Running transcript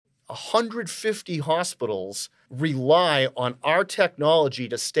150 hospitals rely on our technology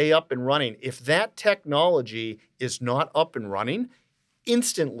to stay up and running. If that technology is not up and running,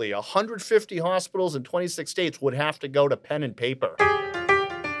 instantly 150 hospitals in 26 states would have to go to pen and paper.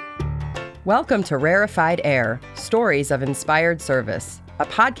 Welcome to Rarefied Air, Stories of Inspired Service, a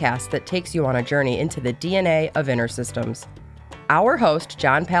podcast that takes you on a journey into the DNA of InterSystems. Our host,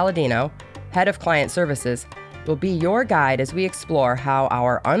 John Palladino, Head of Client Services, will be your guide as we explore how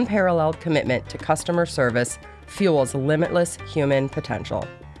our unparalleled commitment to customer service fuels limitless human potential.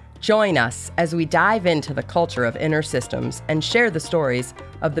 Join us as we dive into the culture of InterSystems and share the stories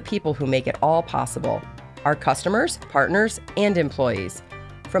of the people who make it all possible, our customers, partners, and employees.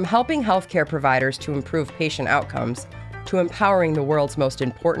 From helping healthcare providers to improve patient outcomes to empowering the world's most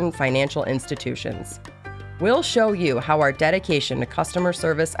important financial institutions. We'll show you how our dedication to customer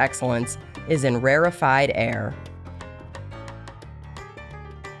service excellence is in rarefied air.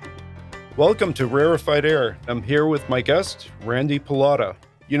 Welcome to Rarefied Air. I'm here with my guest, Randy Pallotta.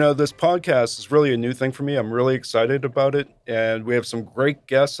 You know, this podcast is really a new thing for me. I'm really excited about it, and we have some great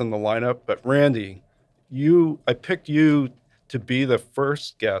guests in the lineup. But Randy, I picked you to be the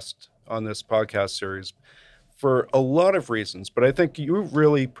first guest on this podcast series for a lot of reasons, but I think you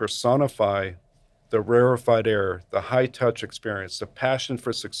really personify the rarefied air, the high-touch experience, the passion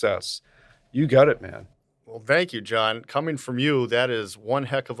for success. You got it, man. Well, thank you, John. Coming from you, that is one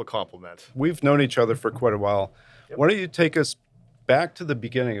heck of a compliment. We've known each other for quite a while. Yep. Why don't you take us back to the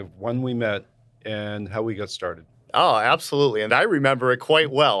beginning of when we met and how we got started? Oh, absolutely. And I remember it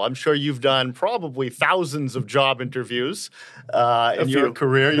quite well. I'm sure you've done probably thousands of job interviews in your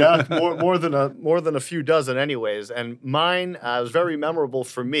career. Yeah, more than a few dozen anyways. And mine was very memorable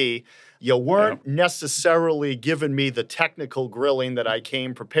for me. You weren't necessarily giving me the technical grilling that I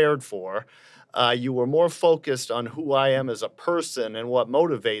came prepared for. You were more focused on who I am as a person and what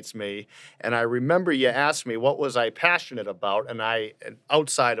motivates me. And I remember you asked me what was I passionate about. And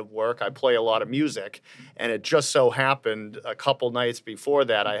outside of work, I play a lot of music. And it just so happened a couple nights before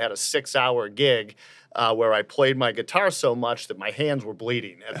that, I had a 6-hour gig where I played my guitar so much that my hands were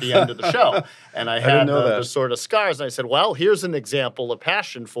bleeding at the end of the show. And I had the sort of scars. And I said, well, here's an example of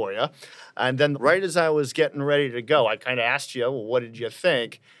passion for you. And then right as I was getting ready to go, I kind of asked you, well, what did you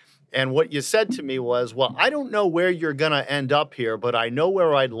think? And what you said to me was, well, I don't know where you're going to end up here, but I know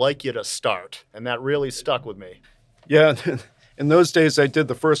where I'd like you to start. And that really stuck with me. Yeah. In those days, I did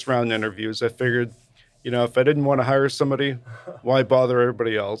the first round interviews. I figured, if I didn't want to hire somebody, why bother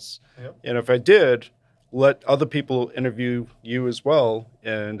everybody else? Yep. And if I did, let other people interview you as well.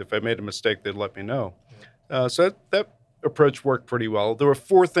 And if I made a mistake, they'd let me know. So that approach worked pretty well. There were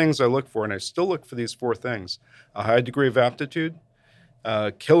 4 things I look for, and I still look for these 4 things. A high degree of aptitude,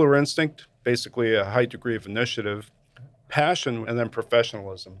 killer instinct, basically a high degree of initiative, passion, and then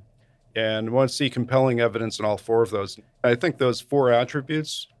professionalism. And I want to see compelling evidence in all 4 of those. I think those 4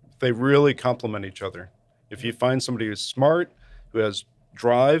 attributes, they really complement each other. If you find somebody who's smart, who has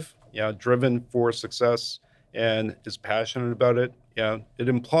drive, driven for success, and is passionate about it, it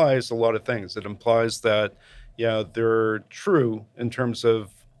implies a lot of things. It implies that, they're true in terms of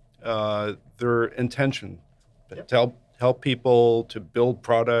their intention to help people, to build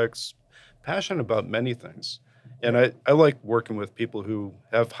products, passionate about many things. And I like working with people who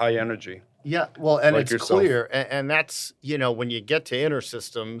have high energy. Yeah, well, and like it's yourself. Clear. And that's, when you get to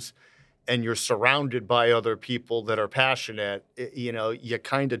InterSystems and you're surrounded by other people that are passionate, you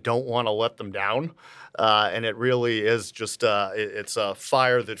kind of don't want to let them down. And it really is just, it's a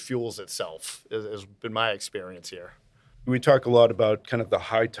fire that fuels itself, has been my experience here. We talk a lot about kind of the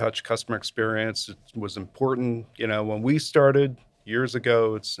high-touch customer experience. It was important, when we started years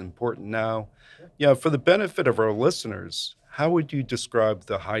ago. It's important now. For the benefit of our listeners, how would you describe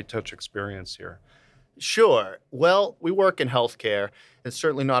the high-touch experience here? Sure. Well, we work in healthcare. It's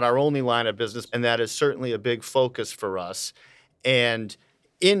certainly not our only line of business, and that is certainly a big focus for us. And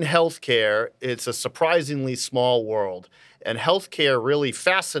in healthcare, it's a surprisingly small world. And healthcare really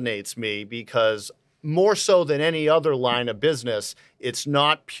fascinates me because more so than any other line of business, it's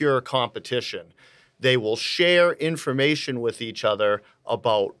not pure competition. They will share information with each other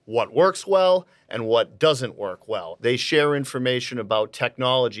about what works well and what doesn't work well. They share information about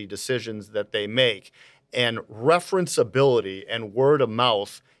technology decisions that they make. And referenceability and word of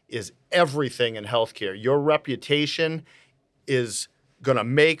mouth is everything in healthcare. Your reputation is going to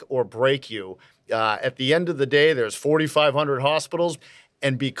make or break you. At the end of the day, there's 4,500 hospitals.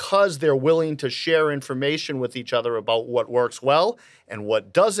 And because they're willing to share information with each other about what works well and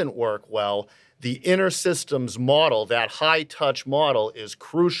what doesn't work well, the InterSystems model, that high-touch model, is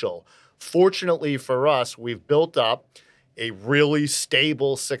crucial. Fortunately for us, we've built up a really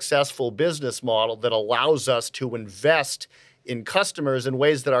stable, successful business model that allows us to invest in customers in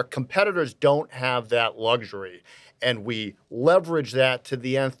ways that our competitors don't have that luxury. And we leverage that to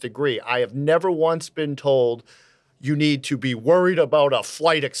the nth degree. I have never once been told you need to be worried about a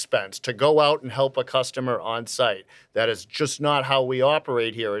flight expense to go out and help a customer on site. That is just not how we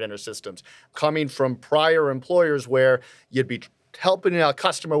operate here at InterSystems. Coming from prior employers where you'd be helping a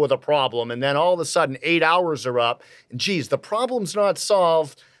customer with a problem, and then all of a sudden 8 hours are up, and geez, the problem's not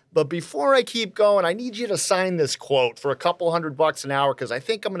solved, but before I keep going, I need you to sign this quote for a couple $100 an hour because I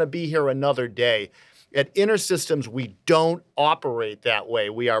think I'm going to be here another day. At InterSystems, we don't operate that way.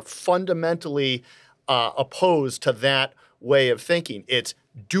 We are fundamentally opposed to that way of thinking. It's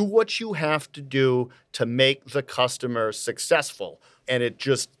do what you have to do to make the customer successful. And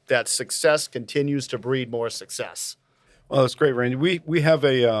that success continues to breed more success. Well, that's great, Randy. We have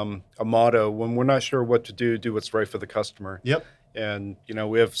a motto: when we're not sure what to do what's right for the customer. Yep. And,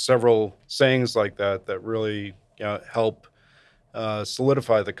 we have several sayings like that really help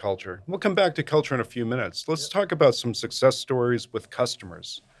solidify the culture. We'll come back to culture in a few minutes. Let's talk about some success stories with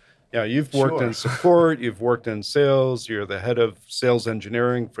customers. Yeah, you've worked in support, you've worked in sales, you're the head of sales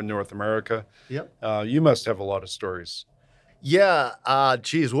engineering for North America. Yep. You must have a lot of stories. Yeah,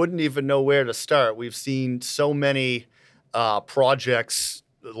 wouldn't even know where to start. We've seen so many projects,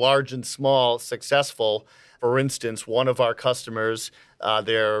 large and small, successful. For instance, one of our customers,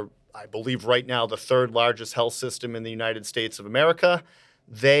 they're, I believe right now, the third largest health system in the United States of America.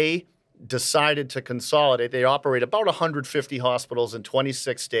 They decided to consolidate. They operate about 150 hospitals in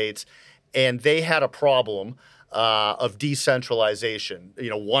 26 states, and they had a problem of decentralization.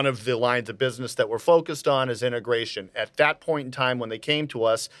 One of the lines of business that we're focused on is integration. At that point in time, when they came to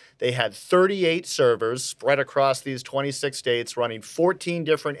us, they had 38 servers spread across these 26 states, running 14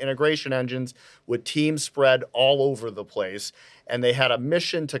 different integration engines with teams spread all over the place, and they had a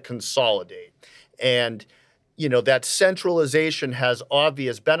mission to consolidate. And that centralization has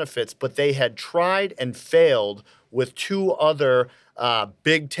obvious benefits, but they had tried and failed with two other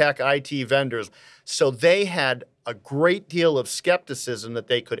big tech IT vendors. So they had a great deal of skepticism that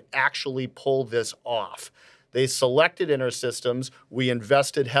they could actually pull this off. They selected InterSystems. We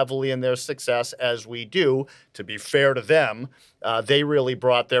invested heavily in their success, as we do. To be fair to them, they really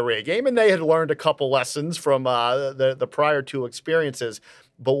brought their A game, and they had learned a couple lessons from the prior two experiences.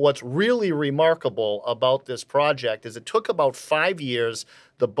 But what's really remarkable about this project is it took about 5 years.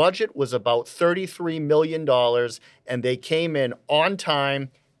 The budget was about $33 million, and they came in on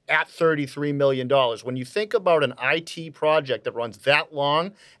time at $33 million. When you think about an IT project that runs that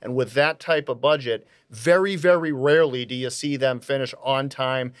long and with that type of budget, very, very rarely do you see them finish on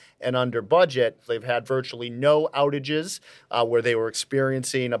time and under budget. They've had virtually no outages where they were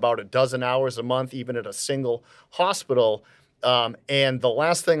experiencing about a dozen hours a month, even at a single hospital. And the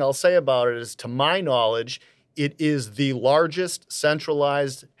last thing I'll say about it is, to my knowledge, it is the largest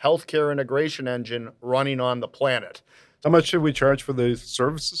centralized healthcare integration engine running on the planet. How much should we charge for the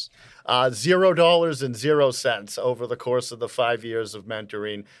services? $0 over the course of the 5 years of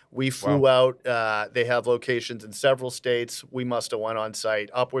mentoring. We flew out. They have locations in several states. We must have went on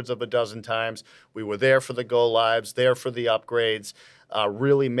site upwards of a dozen times. We were there for the go-lives, there for the upgrades,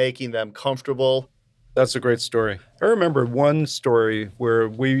 really making them comfortable. That's a great story. I remember one story where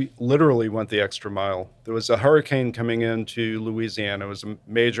we literally went the extra mile. There was a hurricane coming into Louisiana. It was a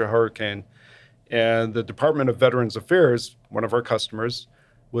major hurricane. And the Department of Veterans Affairs, one of our customers,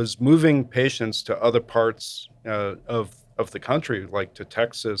 was moving patients to other parts of the country, like to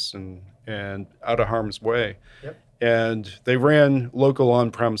Texas and out of harm's way. Yep. And they ran local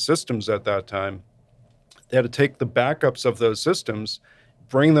on-prem systems at that time. They had to take the backups of those systems,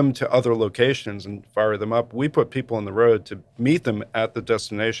 bring them to other locations and fire them up. We put people on the road to meet them at the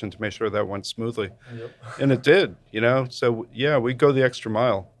destination to make sure that went smoothly. Yep. And it did, So, yeah, we go the extra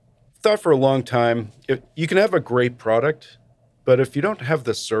mile. Thought for a long time, you can have a great product, but if you don't have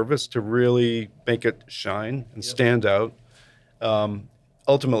the service to really make it shine and stand out,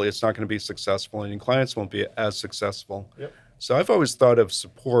 ultimately it's not going to be successful, and your clients won't be as successful. Yep. So I've always thought of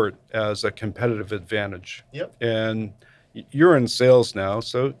support as a competitive advantage. Yep. And you're in sales now,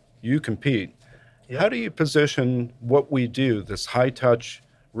 so you compete. Yep. How do you position what we do, this high-touch,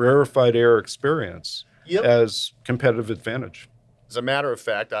 rarefied air experience, as competitive advantage? As a matter of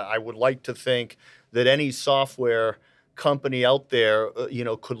fact, I would like to think that any software company out there,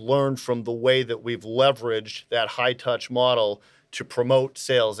 could learn from the way that we've leveraged that high-touch model to promote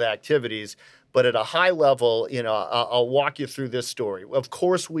sales activities. But at a high level, I'll walk you through this story. Of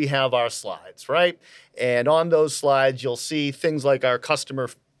course, we have our slides, right? And on those slides, you'll see things like our customer,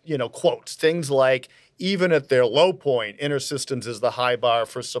 quotes, things like, even at their low point, InterSystems is the high bar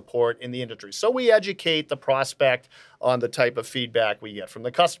for support in the industry. So we educate the prospect on the type of feedback we get from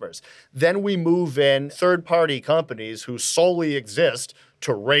the customers. Then we move in third-party companies who solely exist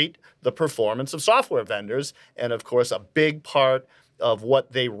to rate the performance of software vendors. And of course, a big part of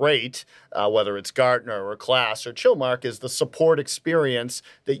what they rate, whether it's Gartner or KLAS or Chillmark, is the support experience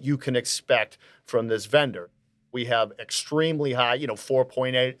that you can expect from this vendor. We have extremely high,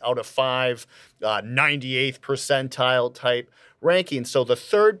 4.8 out of 5, 98th percentile type ranking. So the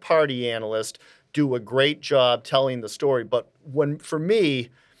third-party analysts do a great job telling the story. But for me,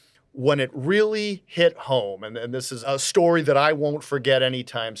 when it really hit home, and this is a story that I won't forget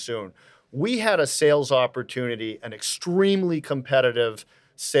anytime soon, we had a sales opportunity, an extremely competitive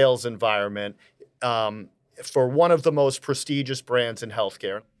sales environment for one of the most prestigious brands in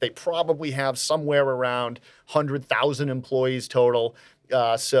healthcare. They probably have somewhere around 100,000 employees total.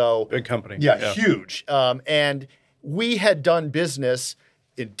 So big company. Yeah, huge. And we had done business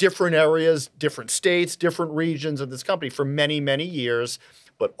in different areas, different states, different regions of this company for many, many years.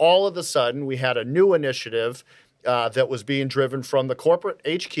 But all of a sudden, we had a new initiative that was being driven from the corporate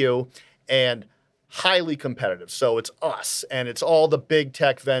HQ and highly competitive. So it's us, and it's all the big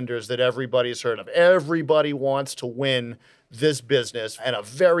tech vendors that everybody's heard of. Everybody wants to win this business, and a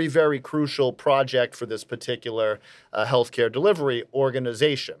very, very crucial project for this particular healthcare delivery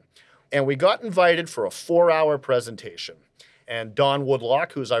organization. And we got invited for a 4-hour presentation. And Don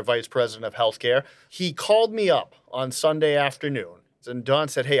Woodlock, who's our vice president of healthcare, he called me up on Sunday afternoon. And Don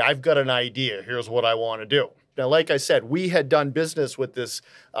said, "Hey, I've got an idea. Here's what I want to do." Now, like I said, we had done business with this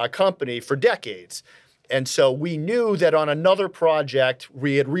company for decades. And so we knew that on another project,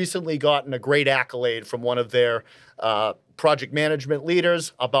 we had recently gotten a great accolade from one of their project management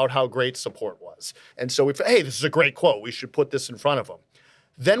leaders about how great support was. And so we thought, hey, this is a great quote. We should put this in front of them.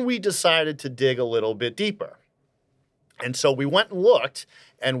 Then we decided to dig a little bit deeper. And so we went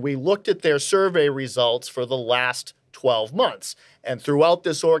and we looked at their survey results for the last 12 months. And throughout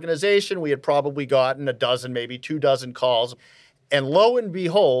this organization, we had probably gotten a dozen, maybe 24 calls. And lo and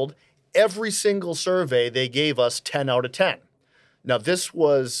behold, every single survey, they gave us 10 out of 10. Now, this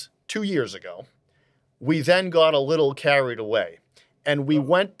was 2 years ago. We then got a little carried away, and we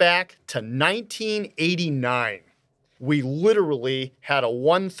went back to 1989. We literally had a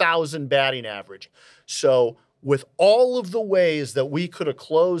 1,000 batting average. So with all of the ways that we could have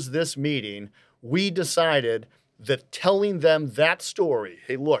closed this meeting, we decided that telling them that story,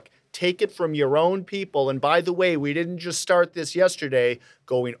 hey, look, take it from your own people. And by the way, we didn't just start this yesterday,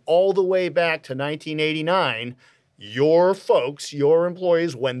 going all the way back to 1989. Your folks, your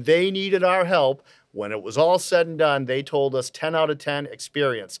employees, when they needed our help, when it was all said and done, they told us 10 out of 10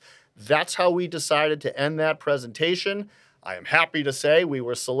 experience. That's how we decided to end that presentation. I am happy to say we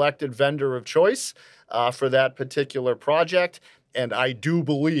were selected vendor of choice for that particular project. And I do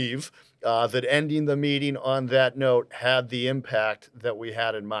believe that ending the meeting on that note had the impact that we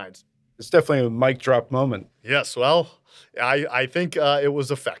had in mind. It's definitely a mic drop moment. Yes, well, I think it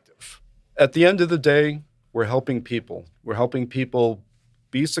was effective. At the end of the day, we're helping people. We're helping people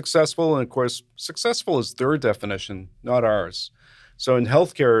be successful. And of course, successful is their definition, not ours. So in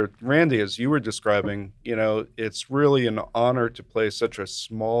healthcare, Randy, as you were describing, it's really an honor to play such a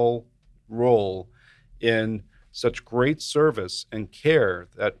small role in such great service and care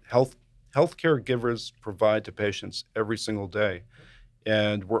that healthcare givers provide to patients every single day.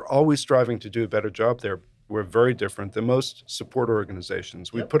 And we're always striving to do a better job there. We're very different than most support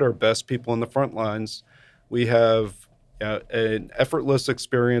organizations. We put our best people in the front lines. We have an effortless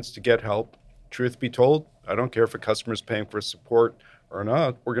experience to get help. Truth be told, I don't care if a customer's paying for support or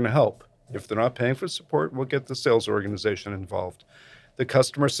not, we're going to help. If they're not paying for support, we'll get the sales organization involved. The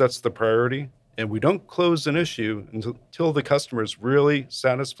customer sets the priority, and we don't close an issue until the customer is really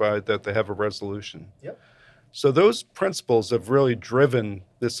satisfied that they have a resolution. So those principles have really driven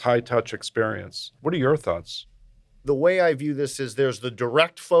this high-touch experience. What are your thoughts? The way I view this is there's the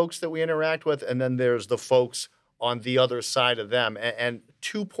direct folks that we interact with, and then there's the folks on the other side of them. And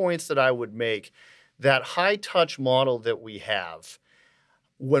 2 points that I would make, that high-touch model that we have,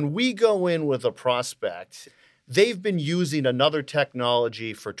 when we go in with a prospect, they've been using another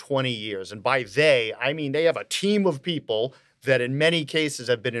technology for 20 years. And by they, I mean they have a team of people that in many cases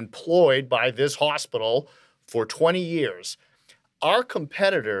have been employed by this hospital for 20 years. Our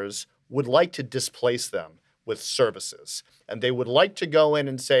competitors would like to displace them with services. And they would like to go in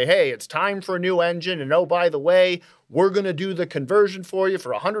and say, hey, it's time for a new engine. And oh, by the way, we're going to do the conversion for you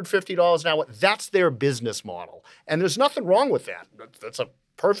for $150 an hour. That's their business model. And there's nothing wrong with that. That's a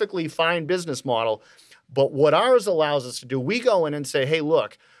perfectly fine business model. But what ours allows us to do, we go in and say, hey,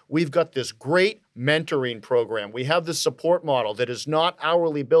 look, We've got this great mentoring program. We have this support model that is not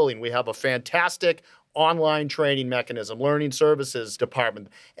hourly billing. We have a fantastic online training mechanism, learning services department.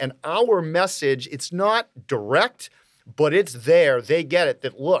 And our message, it's not direct, but it's there. They get it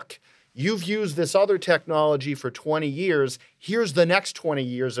that, look, you've used this other technology for 20 years. Here's the next 20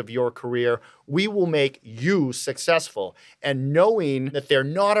 years of your career. We will make you successful. And knowing that they're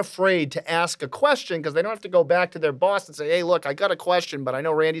not afraid to ask a question because they don't have to go back to their boss and say, hey, look, I got a question, but I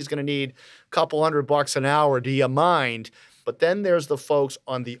know Randy's going to need a couple $100 an hour. Do you mind? But then there's the folks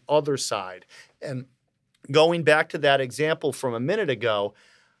on the other side. And going back to that example from a minute ago,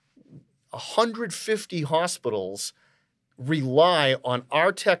 150 hospitals rely on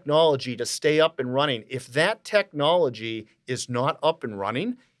our technology to stay up and running. If that technology is not up and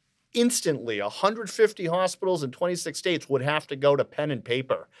running, instantly 150 hospitals in 26 states would have to go to pen and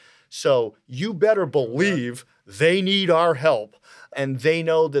paper. So you better believe they need our help and they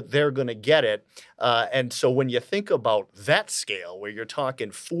know that they're going to get it. And so when you think about that scale, where you're talking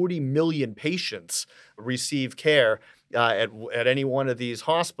 40 million patients receive care at any one of these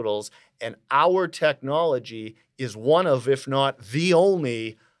hospitals, and our technology is one of, if not the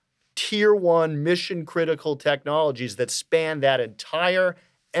only, tier one mission critical technologies that span that entire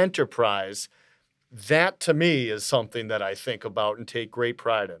enterprise. That to me is something that I think about and take great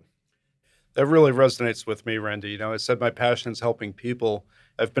pride in. That really resonates with me, Randy. I said my passion is helping people.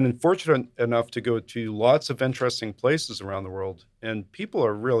 I've been fortunate enough to go to lots of interesting places around the world, and people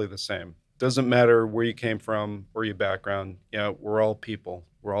are really the same. Doesn't matter where you came from or your background. We're all people.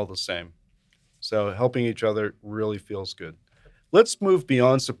 We're all the same. So helping each other really feels good. Let's move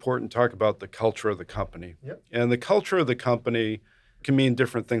beyond support and talk about the culture of the company. Yep. And the culture of the company can mean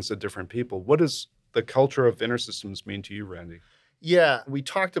different things to different people. What does the culture of InterSystems mean to you, Randy? Yeah, we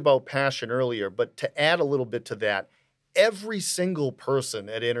talked about passion earlier, but to add a little bit to that, every single person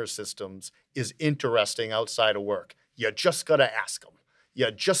at InterSystems is interesting outside of work. You just got to ask them. You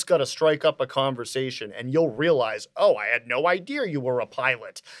just got to strike up a conversation and you'll realize, oh, I had no idea you were a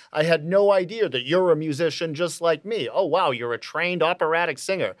pilot. I had no idea that you're a musician just like me. Oh, wow, you're a trained operatic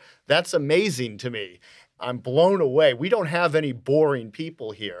singer. That's amazing to me. I'm blown away. We don't have any boring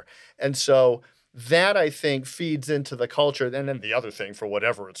people here. And so that, I think, feeds into the culture. And then the other thing, for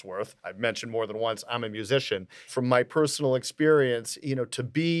whatever it's worth, I've mentioned more than once, I'm a musician. From my personal experience, to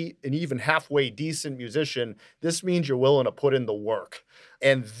be an even halfway decent musician, this means you're willing to put in the work.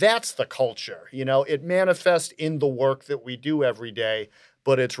 And that's the culture. It manifests in the work that we do every day,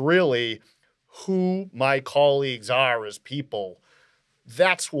 but it's really who my colleagues are as people.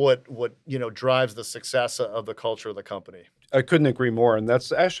 That's what drives the success of the culture of the company. I couldn't agree more. And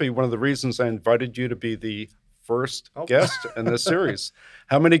that's actually one of the reasons I invited you to be the first guest in this series.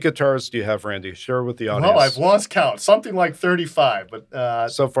 How many guitars do you have, Randy? Share with the audience. Well, I've lost count. Something like 35.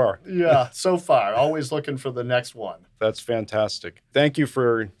 But so far. Yeah, so far. Always looking for the next one. That's fantastic. Thank you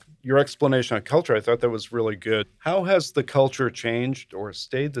for your explanation on culture. I thought that was really good. How has the culture changed or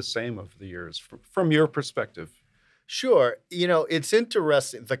stayed the same over the years from your perspective? Sure. It's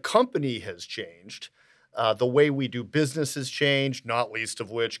interesting. The company has changed. The way we do business has changed, not least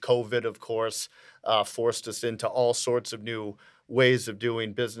of which COVID, of course, forced us into all sorts of new ways of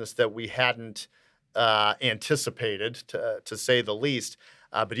doing business that we hadn't anticipated, to say the least.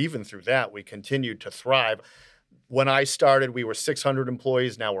 But even through that, we continued to thrive. When I started, we were 600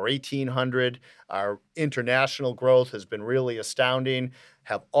 employees. Now we're 1,800. Our international growth has been really astounding.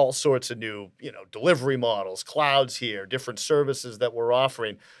 Have all sorts of new, delivery models, clouds here, different services that we're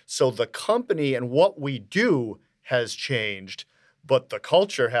offering. So the company and what we do has changed, but the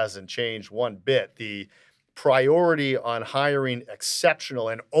culture hasn't changed one bit. The priority on hiring exceptional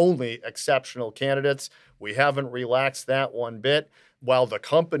and only exceptional candidates, we haven't relaxed that one bit. While the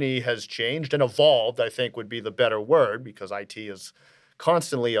company has changed and evolved, I think would be the better word, because IT is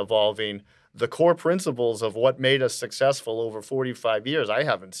constantly evolving, the core principles of what made us successful over 45 years, I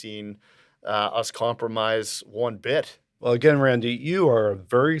haven't seen us compromise one bit. Well, again, Randy, you are a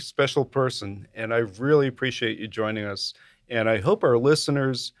very special person, and I really appreciate you joining us. And I hope our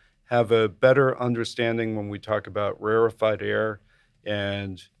listeners have a better understanding when we talk about rarefied air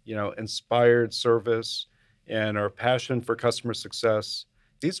and, inspired service and our passion for customer success.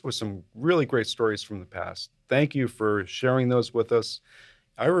 These were some really great stories from the past. Thank you for sharing those with us.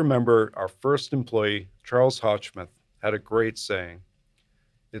 I remember our first employee, Charles Hotchmuth, had a great saying.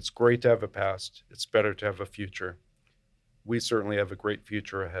 It's great to have a past. It's better to have a future. We certainly have a great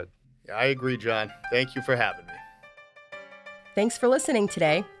future ahead. Yeah, I agree, John. Thank you for having me. Thanks for listening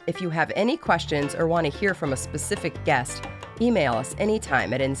today. If you have any questions or want to hear from a specific guest, email us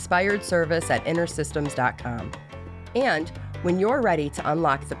anytime at inspiredservice@intersystems.com. And When you're ready to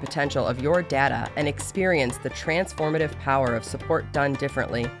unlock the potential of your data and experience the transformative power of support done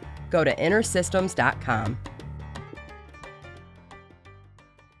differently, go to InnerSystems.com.